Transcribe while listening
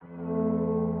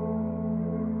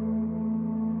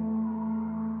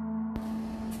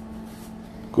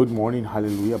Good morning,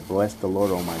 hallelujah. Bless the Lord,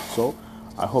 oh my soul.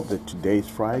 I hope that today is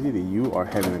Friday, that you are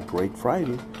having a great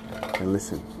Friday. And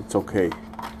listen, it's okay.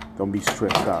 Don't be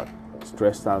stressed out.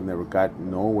 Stressed out never got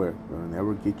nowhere. It'll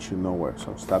never get you nowhere.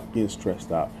 So stop being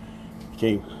stressed out.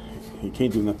 You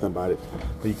can't do nothing about it.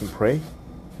 But you can pray.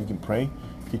 You can pray.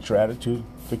 Get your attitude.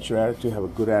 Fix your attitude. Have a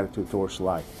good attitude towards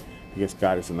life. Because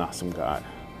God is an awesome God.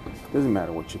 Doesn't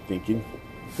matter what you're thinking.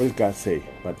 What does God say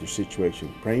about your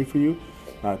situation? Praying for you.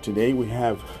 Today we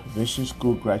have mission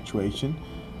school graduation.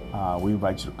 We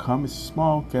invite you to come. It's a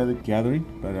small gathering,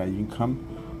 but you can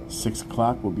come. 6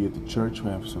 o'clock. We'll be at the church. We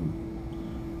have some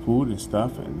food and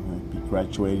stuff, and we'll be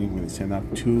graduating. We're going to send out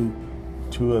two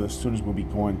of the students will be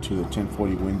going to the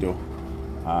 1040 window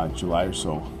July or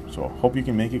so. So hope you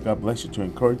can make it. God bless you. To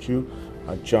encourage you,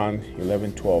 John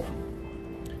 11:12.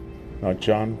 No,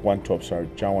 John 1:12. Sorry,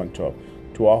 John 1:12.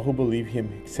 To all who believe him,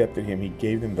 accepted him, he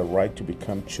gave them the right to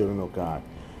become children of God.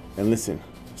 And listen,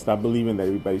 stop believing that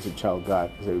everybody's a child of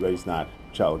God, because everybody's not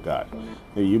a child of God.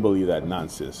 If you believe that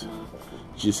nonsense,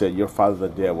 Jesus said, your father the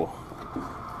devil.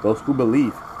 Those who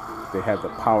believe, they have the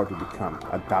power to become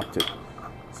adopted.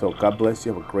 So God bless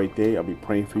you. Have a great day. I'll be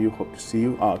praying for you. Hope to see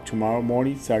you tomorrow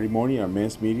morning, Saturday morning, our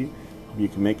men's meeting. Hope you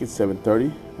can make it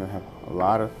 7:30. We're gonna have a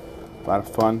lot of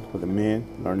fun with the men,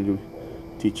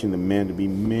 teaching the men to be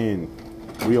men,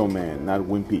 real men, not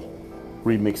wimpy,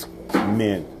 remix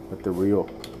men, but the real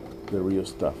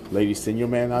stuff. Ladies, send your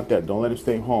man out there. Don't let him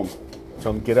stay home.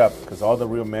 Tell him to get up, because all the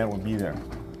real men will be there.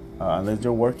 Unless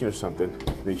they're working or something,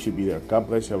 they should be there. God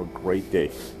bless you. Have a great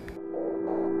day.